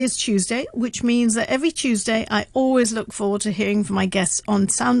It's Tuesday, which means that every Tuesday I always look forward to hearing from my guests on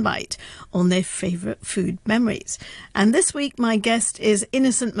Soundbite on their favourite food memories. And this week my guest is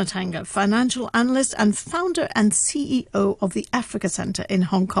Innocent Matanga, financial analyst and founder and CEO of the Africa Centre in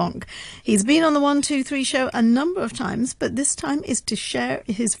Hong Kong. He's been on the 123 show a number of times, but this time is to share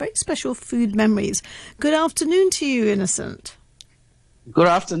his very special food memories. Good afternoon to you, Innocent. Good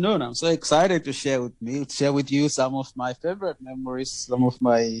afternoon. I'm so excited to share with you some of my favorite memories, some of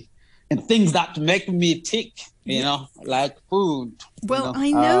my things that make me tick, like food. Well,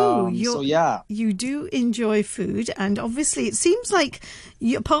 I know you do enjoy food, and obviously it seems like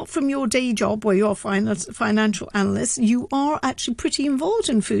apart from your day job where you're a financial analyst, you are actually pretty involved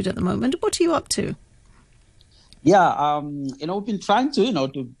in food at the moment. What are you up to? Yeah, we've been trying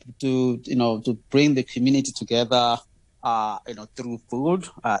to bring the community together through food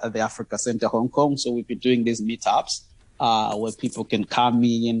at the Africa Centre Hong Kong. So we've been doing these meetups where people can come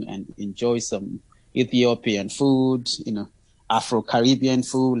in and enjoy some Ethiopian food, Afro-Caribbean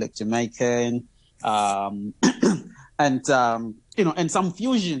food like Jamaican, and some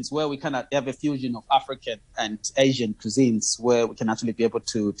fusions where we kind of have a fusion of African and Asian cuisines where we can actually be able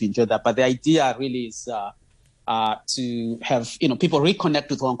to enjoy that. But the idea really is to have people reconnect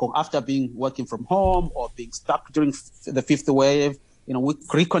with Hong Kong after working from home or being stuck during the fifth wave. We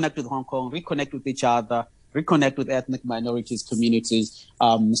reconnect with Hong Kong, reconnect with each other, reconnect with ethnic minorities, communities.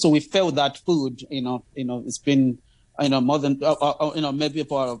 So we felt that food, it's been more than maybe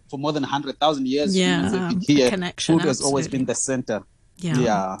for more than 100,000 years. Yeah, connection. Food has always been the center.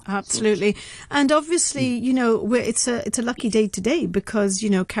 Yeah, absolutely. And obviously, it's a lucky day today because,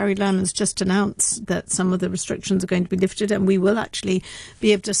 Carrie Lam has just announced that some of the restrictions are going to be lifted and we will actually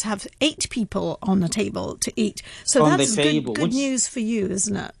be able to have 8 people on the table to eat. So that's good news for you,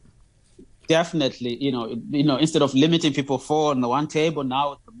 isn't it? Definitely. Instead of limiting people 4 on the one table,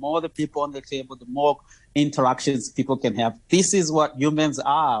 now the more the people on the table, the more interactions people can have. This is what humans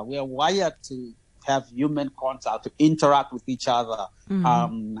are. We are wired to have human contact, to interact with each other.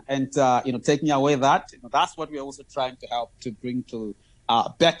 Taking away that, that's what we're also trying to help to bring to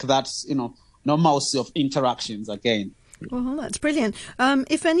back that, normalcy of interactions again. Well, that's brilliant.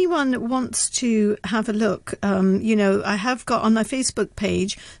 If anyone wants to have a look, I have got on my Facebook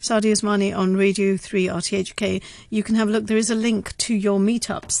page, Sadia Osmani on Radio 3 RTHK, you can have a look. There is a link to your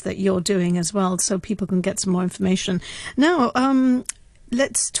meetups that you're doing as well, so people can get some more information. Now,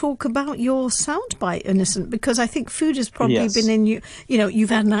 let's talk about your soundbite, Innocent, because I think food has probably been in you. You've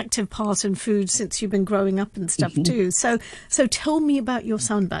had an active part in food since you've been growing up and stuff too. So tell me about your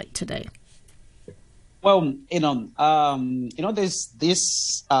soundbite today. Well, there's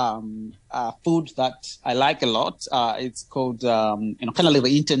this food that I like a lot. It's called, kind of like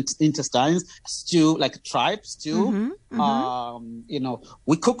the intestines stew, like tripe stew.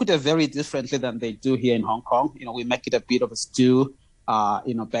 We cook it very differently than they do here in Hong Kong. We make it a bit of a stew.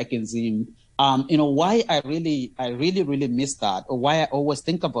 Back in Zim. Why I really miss that, or why I always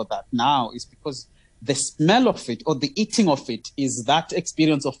think about that now, is because the smell of it or the eating of it is that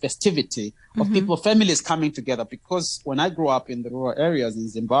experience of festivity, of people, families coming together. Because when I grew up in the rural areas in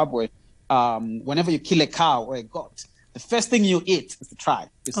Zimbabwe, whenever you kill a cow or a goat, the first thing you eat is the tripe,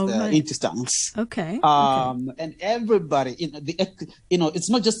 intestines. Okay. And everybody, it's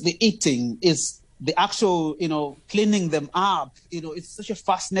not just the eating, it's the actual, cleaning them up, it's such a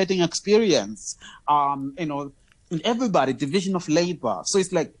fascinating experience. And everybody, division of labor. So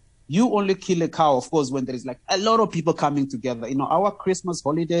it's like you only kill a cow, of course, when there is like a lot of people coming together. Our Christmas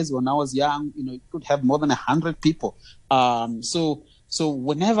holidays when I was young, it could have more than 100 people. So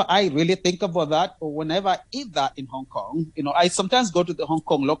whenever I really think about that, or whenever I eat that in Hong Kong, I sometimes go to the Hong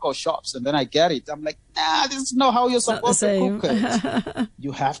Kong local shops and then I get it. I'm like, this is not how you're supposed to cook it.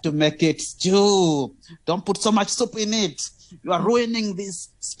 You have to make it stew. Don't put so much soup in it. You are ruining this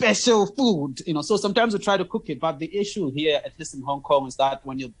special food. So sometimes we try to cook it. But the issue here, at least in Hong Kong, is that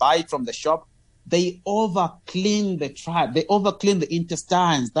when you buy it from the shop, they over clean the tripe. They over clean the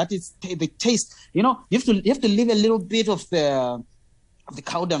intestines. That is the taste. You have to leave a little bit of the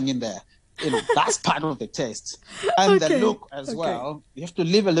cow dung in there. That's part of the taste. And the look as well. You have to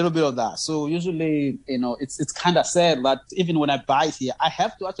leave a little bit of that. So usually, it's kind of sad that even when I buy it here, I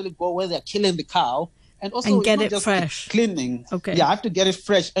have to actually go where they're killing the cow. And also get it's not it just fresh. Cleaning. Okay. Yeah, I have to get it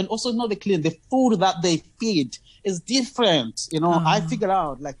fresh. And also not the clean. The food that they feed is different. I figure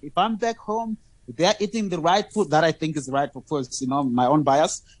out, like, if I'm back home, they're eating the right food that I think is the right food. My own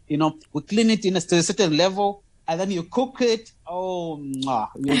bias. We clean it to a certain level. and then you cook it. Oh,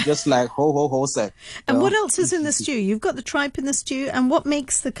 you're just like ho, say. And what else is in the stew? You've got the tripe in the stew, and what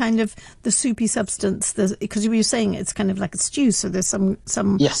makes the kind of the soupy substance? Because you were saying it's kind of like a stew, so there's some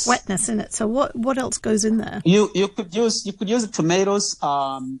yes. wetness in it. So what else goes in there? You could use the tomatoes.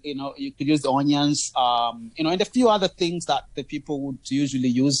 You could use the onions. And a few other things that the people would usually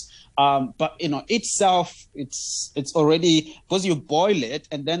use. But itself, it's already, because you boil it,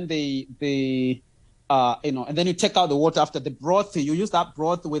 and then and then you take out the water after the broth. You use that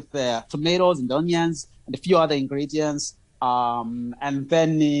broth with the tomatoes and the onions and a few other ingredients. And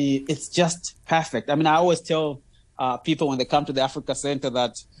then it's just perfect. I mean, I always tell people when they come to the Africa Center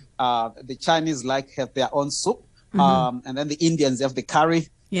that the Chinese have their own soup, and then the Indians have the curry,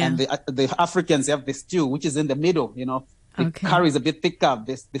 and the Africans have the stew, which is in the middle. The curry is a bit thicker,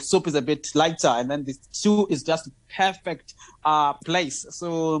 the soup is a bit lighter, and then the stew is just perfect place.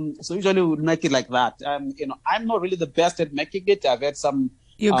 So usually we would make it like that. I'm not really the best at making it. I've had some.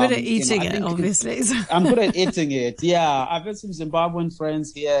 You're good at eating it, obviously. I'm good at eating it. Yeah, I've had some Zimbabwean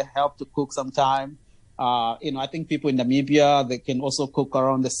friends here help to cook sometime. I think people in Namibia, they can also cook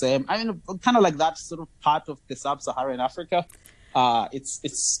around the same. I mean, kind of like that sort of part of the sub-Saharan Africa.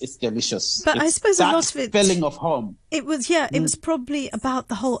 It's delicious. But I suppose a lot of it, feeling of home. It was, it was probably about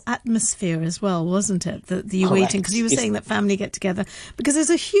the whole atmosphere as well, wasn't it? That you were eating, because you were saying that family get together. Because there's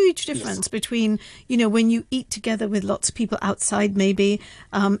a huge difference between, when you eat together with lots of people outside, maybe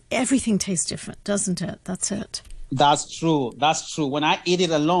everything tastes different, doesn't it? That's it. That's true. When I eat it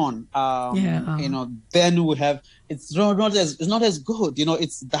alone, then we have it's not as good.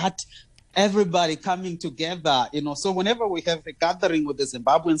 It's that. Everybody coming together, so whenever we have a gathering with the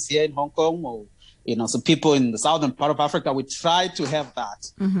Zimbabweans here in Hong Kong, or, some people in the southern part of Africa, we try to have that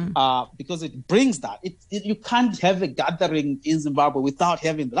because it brings that. You can't have a gathering in Zimbabwe without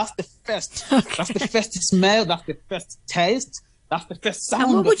having, that's the first, that's the first smell, that's the first taste, that's the first sound.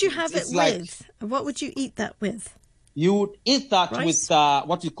 And what would you have it with? What would you eat that with? You would eat that with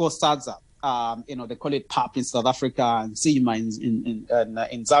what we call sadza. They call it pap in South Africa and sima in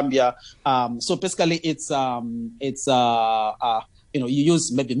Zambia. So basically, you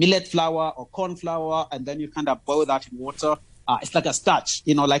use maybe millet flour or corn flour, and then you kind of boil that in water. It's like a starch,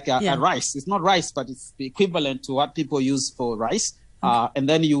 like a rice. It's not rice, but it's the equivalent to what people use for rice. And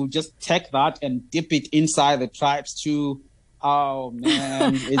then you just take that and dip it inside the tripe stew. Oh,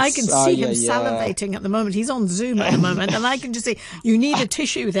 man. I can see him salivating at the moment. He's on Zoom at the moment, and I can just see, you need a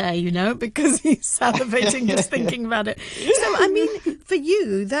tissue there, because he's salivating just thinking about it. So, I mean, for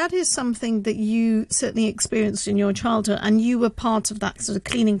you, that is something that you certainly experienced in your childhood, and you were part of that sort of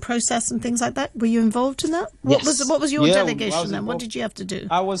cleaning process and things like that. Were you involved in that? Yes. What was your delegation then? What did you have to do?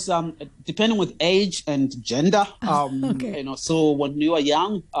 I was, depending with age and gender, so when you were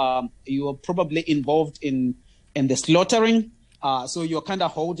young, you were probably involved in the slaughtering, so you're kind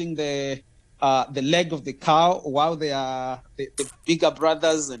of holding the leg of the cow while the bigger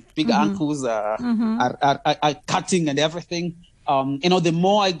brothers and bigger uncles are cutting and everything. The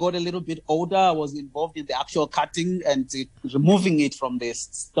more I got a little bit older, I was involved in the actual cutting and removing it from the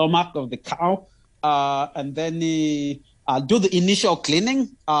stomach of the cow, and then do the initial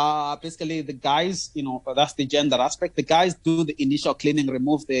cleaning. Basically, the guys, that's the gender aspect. The guys do the initial cleaning,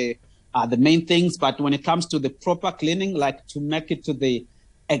 remove the main things, but when it comes to the proper cleaning, like to make it to the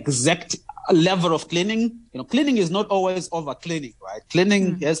exact level of cleaning, cleaning is not always over cleaning, right?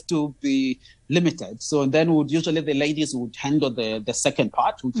 Cleaning has to be limited. So then usually the ladies would handle the second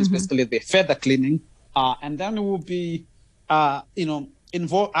part, which is basically the feather cleaning, and then it would be,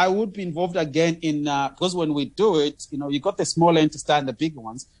 involved. I would be involved again in because when we do it, you got the smaller end to stand the big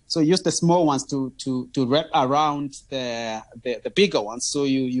ones. So use the small ones to wrap around the bigger ones. So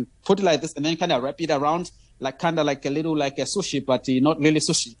you put it like this, and then you kind of wrap it around like a little like a sushi, but not really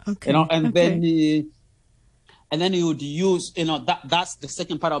sushi. Okay. And then you would use that's the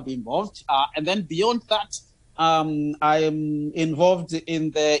second part I'll be involved. And then beyond that, I am involved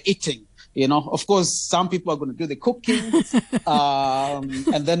in the eating. Of course, some people are going to do the cooking,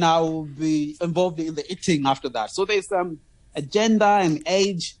 and then I'll be involved in the eating after that. So there's a gender and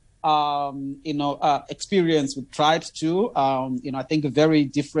age, experience with tribes too. I think very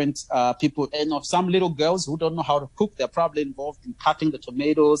different people. Some little girls who don't know how to cook, they're probably involved in cutting the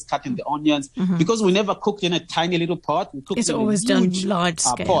tomatoes, cutting the onions, because we never cooked in a tiny little pot. We cooked it's in always a huge done large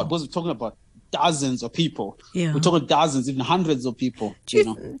scale. Pot, because we're talking about dozens of people. Yeah. We're talking dozens, even hundreds of people. Do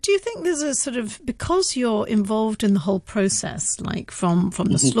you think there's a sort of, because you're involved in the whole process, like from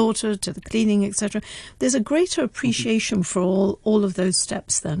the slaughter to the cleaning, etc., there's a greater appreciation for all of those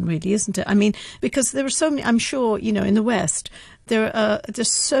steps then, really, isn't it? I mean, because there are so many, I'm sure, in the West, there are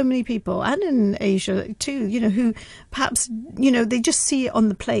just so many people, and in Asia too, who perhaps, they just see it on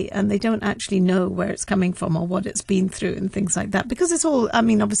the plate and they don't actually know where it's coming from or what it's been through and things like that. Because it's all,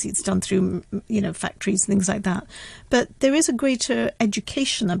 obviously it's done through, factories and things like that. But there is a greater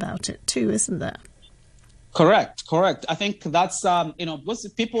education about it too, isn't there? Correct. I think that's, because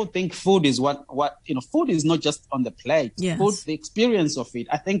people think food is food is not just on the plate. Yes. Food, the experience of it.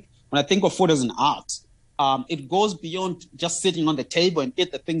 I think when I think of food as an art, it goes beyond just sitting on the table and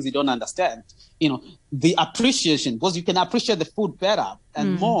eat the things you don't understand. The appreciation, because you can appreciate the food better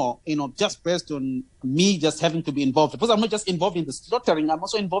and more, just based on me just having to be involved. Because I'm not just involved in the slaughtering, I'm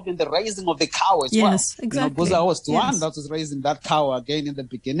also involved in the raising of the cow as well. Yes, exactly. Because I was the one that was raising that cow again in the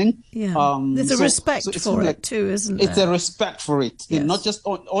beginning. Yeah. There's a respect for it too, isn't there? It's a respect for it. Yes. Not just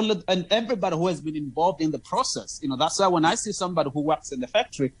and everybody who has been involved in the process. That's why when I see somebody who works in the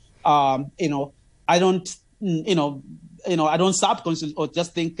factory, I don't, I don't subconsciously or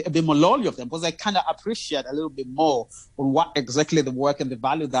just think a bit more lowly of them, because I kind of appreciate a little bit more on what exactly the work and the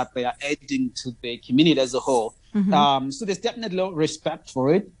value that they are adding to the community as a whole. So there's definitely respect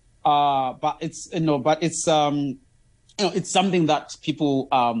for it, but it's it's something that people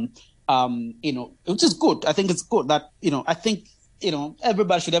which is good. I think it's good that I think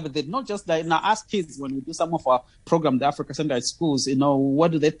everybody should have it. Not just that. Now, ask kids when we do some of our program, the Africa Center at schools.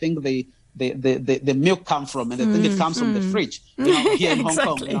 What do they think the milk come from? And they think it comes from the fridge. Here in Hong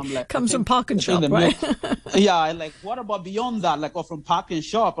Kong, and I'm like, comes from Park and Shop, right? Yeah, like what about beyond that? Like, or from Park and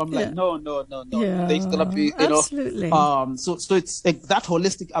Shop? I'm like, no. Yeah, There's gonna be, absolutely. So it's that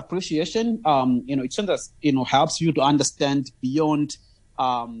holistic appreciation. It's something that helps you to understand beyond.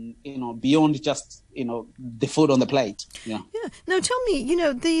 Beyond just, the food on the plate. Yeah. Now tell me,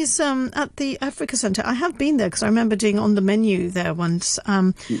 these, at the Africa Center, I have been there because I remember doing on the menu there once.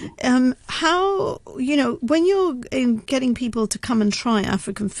 How, when you're getting people to come and try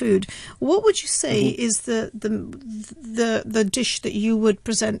African food, what would you say is the dish that you would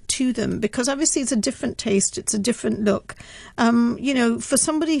present to them? Because obviously it's a different taste, it's a different look. For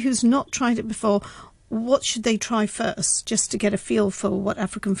somebody who's not tried it before, what should they try first, just to get a feel for what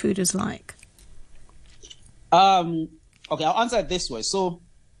African food is like? Okay, I'll answer it this way. So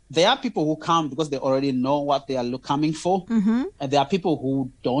there are people who come because they already know what they are coming for, and there are people who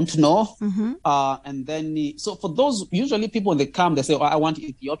don't know. And then, so for those, usually people when they come, they say, "Oh, I want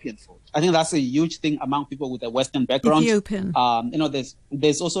Ethiopian food." I think that's a huge thing among people with a Western background. Ethiopian.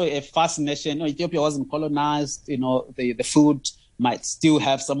 There's also a fascination. Ethiopia wasn't colonized. The food might still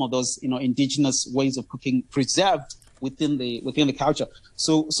have some of those, indigenous ways of cooking preserved within the culture.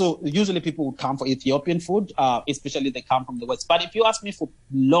 So usually people would come for Ethiopian food, especially they come from the West. But if you ask me for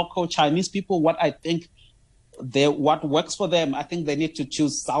local Chinese people, what I think what works for them, I think they need to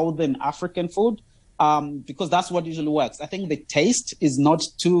choose Southern African food, because that's what usually works. I think the taste is not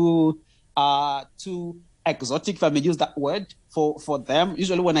too exotic, if I may use that word, for them.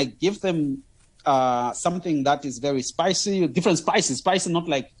 Usually when I give them something that is very spicy, different spices, spicy, not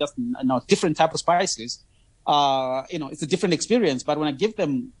like just different type of spices. It's a different experience. But when I give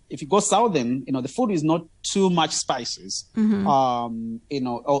them, if you go southern, the food is not too much spices, or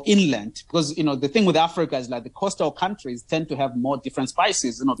inland, because the thing with Africa is like the coastal countries tend to have more different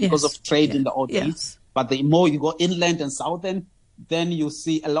spices, because of trade in the old East. But the more you go inland and southern, then you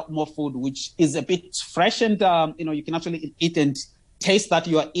see a lot more food which is a bit fresh, and you can actually eat and taste that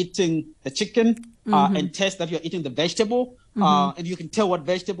you are eating the chicken, and taste that you are eating the vegetable, and you can tell what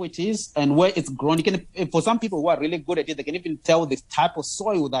vegetable it is and where it's grown. You can, for some people who are really good at it, they can even tell the type of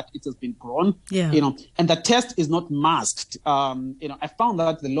soil that it has been grown. And the taste is not masked. I found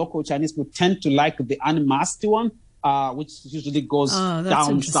that the local Chinese would tend to like the unmasked one, which usually goes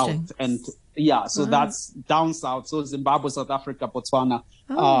down south, and that's down south. So Zimbabwe, South Africa, Botswana,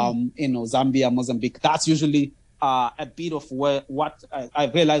 Zambia, Mozambique. That's usually a bit of what I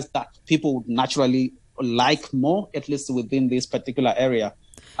realized that people would naturally like more, at least within this particular area.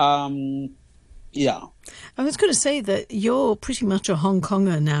 I was going to say that you're pretty much a Hong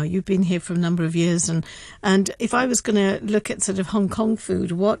Konger now. You've been here for a number of years, and if I was going to look at sort of Hong Kong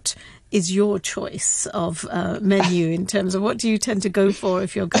food, what is your choice of menu in terms of what do you tend to go for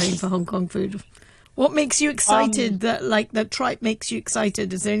if you're going for Hong Kong food? What makes you excited? That tripe makes you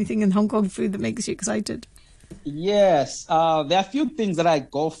excited? Is there anything in Hong Kong food that makes you excited? Yes, there are a few things that I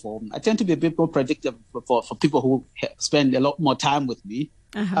go for. I tend to be a bit more predictive for people who spend a lot more time with me.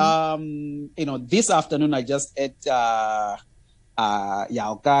 This afternoon I just ate Yao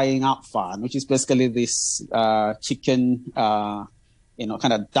Gai Ngap Fan, which is basically this chicken, kind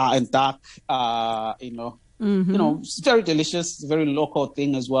of dark, You know, it's very delicious, very local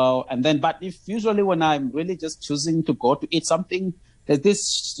thing as well. And then, but if usually when I'm really just choosing to go to eat something, there's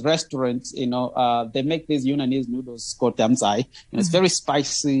this restaurant, you know, they make these Yunanese noodles called damzai. You know, it's very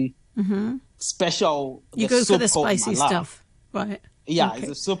spicy, special. You go for the spicy stuff, right? Yeah, Okay. it's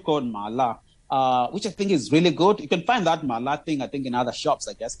a soup called mala, which I think is really good. You can find that mala thing, I think, in other shops,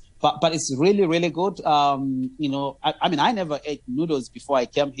 I guess. But it's really, really good. You know, I mean, I never ate noodles before I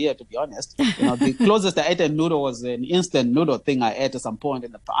came here, to be honest. You know, the closest I ate a noodle was an instant noodle thing I ate at some point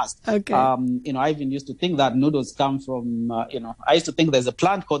in the past. Okay. You know, I even used to think that noodles come from, you know, I used to think there's a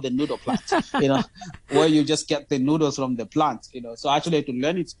plant called the noodle plant, you know, where you just get the noodles from the plant, you know. So actually I had to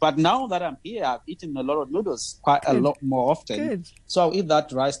learn it. But now that I'm here, I've eaten a lot of noodles quite a lot more often. Good. So I'll eat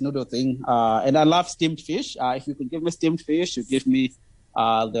that rice noodle thing. And I love steamed fish. If you can give me steamed fish, you give me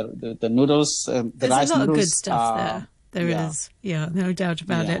the noodles, the There's rice a lot noodles. of good stuff there. There yeah. is. Yeah, no doubt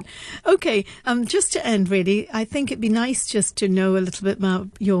about Yeah. it. Okay, just to end, really, I think it'd be nice just to know a little bit about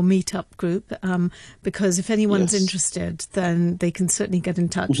your meetup group, because if anyone's Yes. interested, then they can certainly get in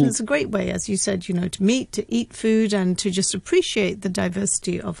touch. And it's a great way, as you said, you know, to meet, to eat food, and to just appreciate the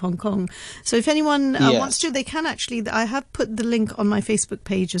diversity of Hong Kong. So if anyone wants to, they can actually, I have put the link on my Facebook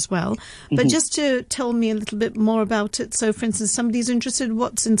page as well. But just to tell me a little bit more about it. So, for instance, somebody's interested,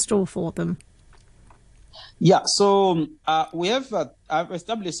 what's in store for them? Yeah, so we have I've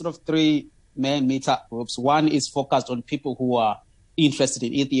established sort of three main meetup groups. One is focused on people who are interested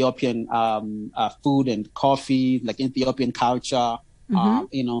in Ethiopian food and coffee, like Ethiopian culture,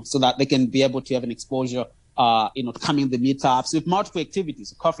 you know, so that they can be able to have an exposure, you know, coming the meetups with multiple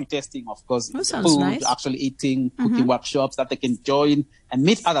activities, coffee tasting, of course, That sounds food, nice. actually eating, cooking workshops that they can join and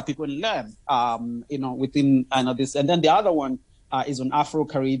meet other people and learn, you know, within this. And then the other one is on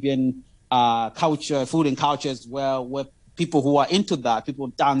Afro-Caribbean culture, food and culture as well, where people who are into that,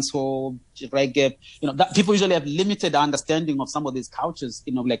 people dancehall, reggae, you know, that people usually have limited understanding of some of these cultures,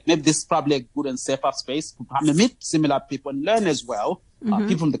 you know, like maybe this is probably a good and safer space to meet similar people and learn as well,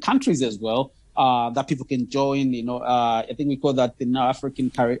 people from the countries as well, that people can join, you know, I think we call that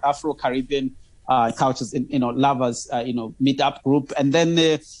the Afro-Caribbean cultures, you know, lovers, you know, meetup group. And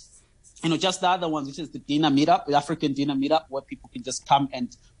then you know, just the other ones, which is the dinner meetup, the African dinner meetup, where people can just come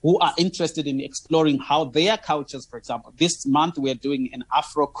and who are interested in exploring how their cultures, for example, this month we're doing an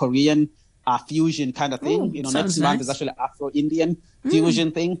Afro-Korean fusion kind of thing. Ooh, you know, sounds next month nice. is actually Afro-Indian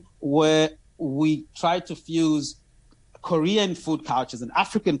fusion thing, where we try to fuse Korean food cultures and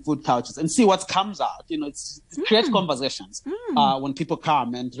African food cultures and see what comes out. You know, it's create conversations when people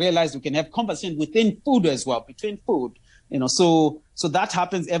come and realize we can have conversation within food as well, between food. You know, so that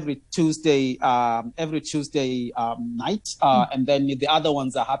happens every Tuesday night, and then the other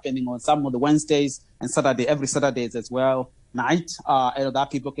ones are happening on some of the Wednesdays and every Saturdays as well night, and that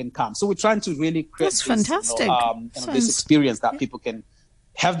people can come. So we're trying to really create That's fantastic. this experience that people can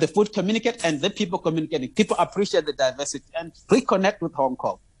have the food communicate and the people communicating. People appreciate the diversity and reconnect with Hong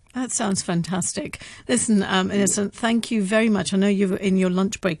Kong. That sounds fantastic. Listen, Innocent, thank you very much. I know you're in your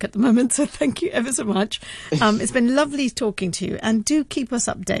lunch break at the moment, so thank you ever so much. It's been lovely talking to you, and do keep us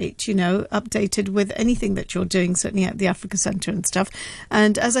updated with anything that you're doing, certainly at the Africa Centre and stuff.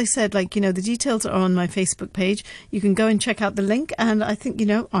 And as I said, the details are on my Facebook page. You can go and check out the link, and I think,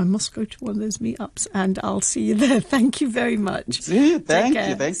 I must go to one of those meetups, and I'll see you there. Thank you very much. Thank you.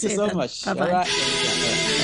 care. Thank you See you so then. much. Bye-bye. All right.